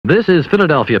This is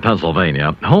Philadelphia,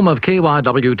 Pennsylvania, home of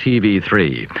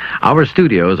KYWTV3. Our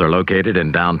studios are located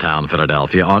in downtown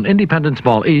Philadelphia on Independence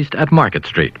Mall East at Market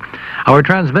Street. Our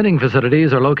transmitting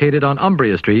facilities are located on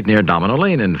Umbria Street near Domino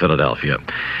Lane in Philadelphia.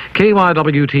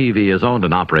 KYWTV is owned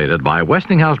and operated by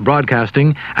Westinghouse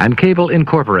Broadcasting and Cable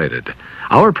Incorporated.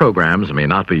 Our programs may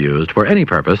not be used for any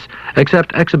purpose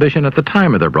except exhibition at the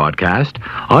time of their broadcast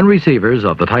on receivers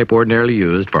of the type ordinarily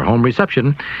used for home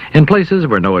reception in places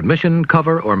where no admission,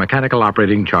 cover, or mechanical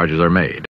operating charges are made.